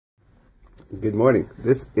Good morning.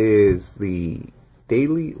 This is the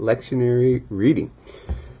daily lectionary reading.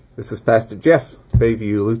 This is Pastor Jeff,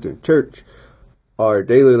 Bayview Lutheran Church. Our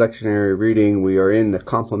daily lectionary reading, we are in the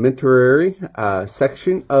complimentary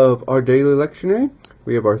section of our daily lectionary.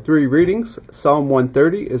 We have our three readings. Psalm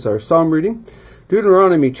 130 is our psalm reading.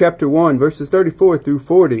 Deuteronomy chapter 1 verses 34 through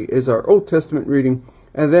 40 is our Old Testament reading.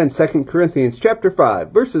 And then 2 Corinthians chapter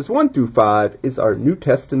 5 verses 1 through 5 is our New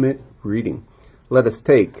Testament reading. Let us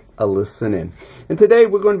take a listen in. And today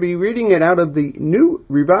we're going to be reading it out of the New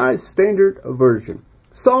Revised Standard Version.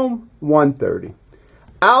 Psalm 130.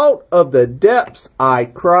 Out of the depths I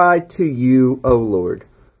cry to you, O Lord.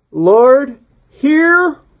 Lord,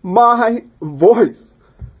 hear my voice.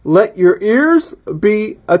 Let your ears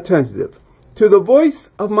be attentive to the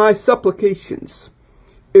voice of my supplications.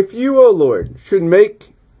 If you, O Lord, should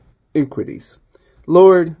make iniquities,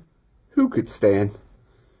 Lord, who could stand?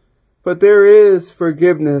 But there is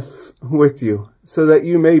forgiveness with you, so that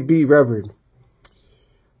you may be revered.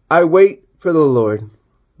 I wait for the Lord.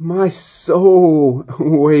 My soul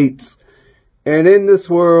waits, and in this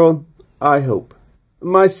world I hope.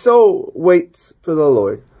 My soul waits for the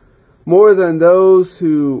Lord, more than those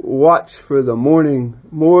who watch for the morning,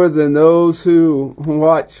 more than those who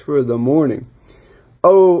watch for the morning.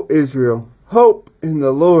 O Israel, hope in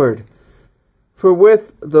the Lord. For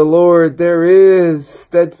with the Lord there is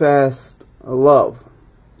steadfast love,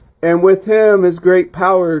 and with him is great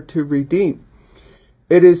power to redeem.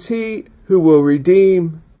 It is he who will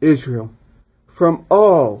redeem Israel from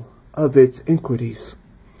all of its iniquities.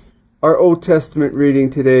 Our Old Testament reading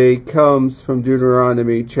today comes from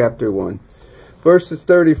Deuteronomy chapter 1, verses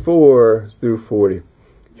 34 through 40.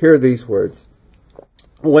 Hear these words.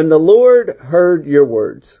 When the Lord heard your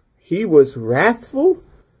words, he was wrathful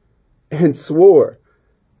and swore,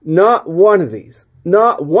 not one of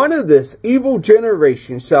this evil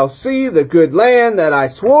generation shall see the good land that I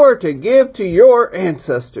swore to give to your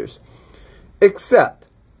ancestors, except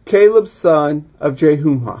Caleb son of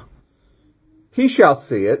Jehumah. He shall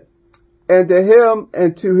see it, and to him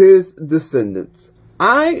and to his descendants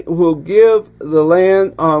I will give the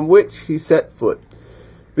land on which he set foot,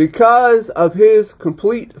 because of his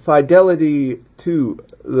complete fidelity to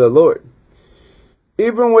the Lord.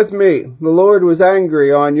 Even with me, the Lord was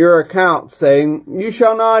angry on your account, saying, you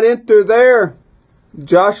shall not enter there.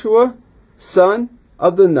 Joshua, son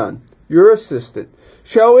of the Nun, your assistant,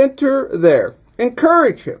 shall enter there.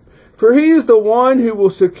 Encourage him, for he is the one who will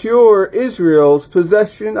secure Israel's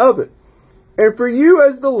possession of it. And for you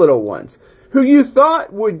as the little ones, who you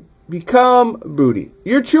thought would become booty,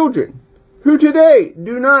 your children, who today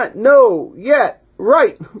do not know yet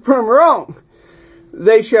right from wrong,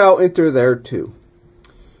 they shall enter there too.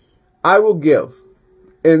 I will give,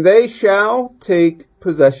 and they shall take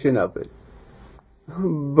possession of it.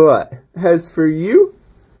 But as for you,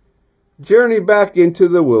 journey back into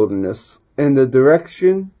the wilderness in the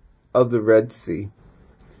direction of the Red Sea.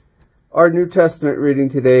 Our New Testament reading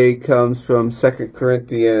today comes from 2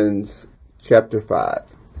 Corinthians chapter 5,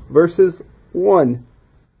 verses 1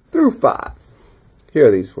 through 5. Hear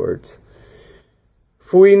these words.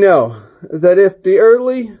 For we know that if the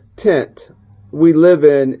earthly tent we live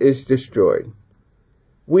in is destroyed,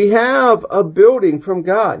 we have a building from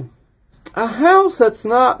God, a house that's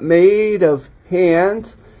not made of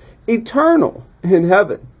hands, eternal in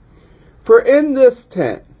heaven. For in this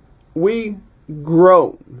tent we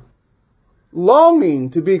groan,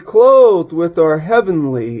 longing to be clothed with our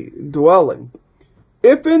heavenly dwelling.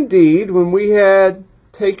 If indeed, when we had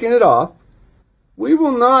taken it off, we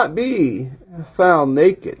will not be found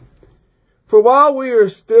naked. For while we are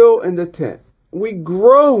still in the tent, we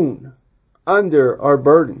groan under our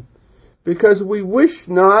burden, because we wish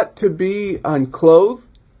not to be unclothed,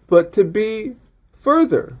 but to be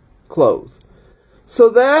further clothed. So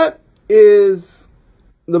that is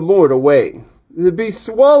the mortal way, to be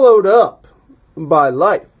swallowed up by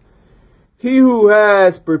life. He who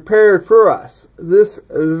has prepared for us this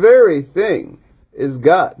very thing is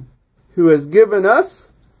God, who has given us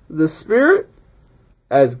the Spirit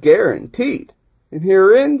as guaranteed. And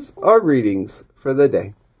here ends our readings for the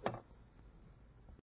day.